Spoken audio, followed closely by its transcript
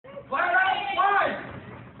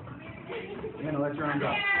You're gonna let your arms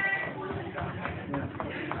out. Yeah.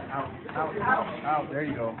 Out. There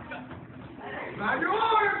you go. Drive your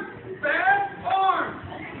arms. Fast arms.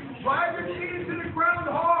 Drive your feet into the ground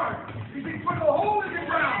hard. You can put a hole in the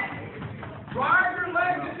ground. Drive your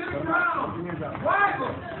legs into the ground. Drive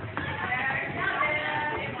them.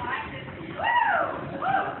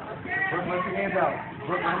 Brooke, let your hands out.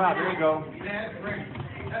 Brooke, let them out. There you go. That's great.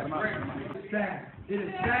 That's great. Fast. It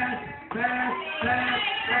is fast.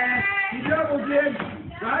 You double dig.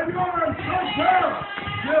 Drive your arms. Good girl.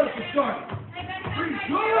 Beautiful start. Pretty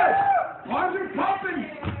good. Arms are pumping.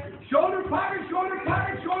 Shoulder pocket.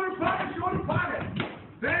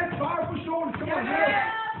 Fast, powerful shoulders. Come on, there.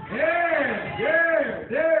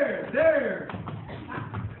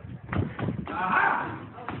 Aha.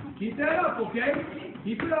 Keep that up, okay?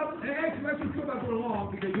 Keep it up. And actually, let's just go about going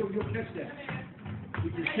along because you'll catch that.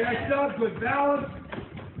 Keep your chest up. Good balance.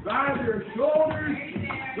 Drive your shoulders.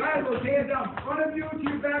 Drive those hands out in front of you to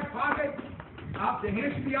your back pocket. Out. The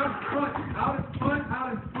hands should be out in front. Out in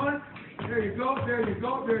front. There you go.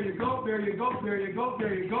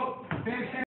 Fantastic.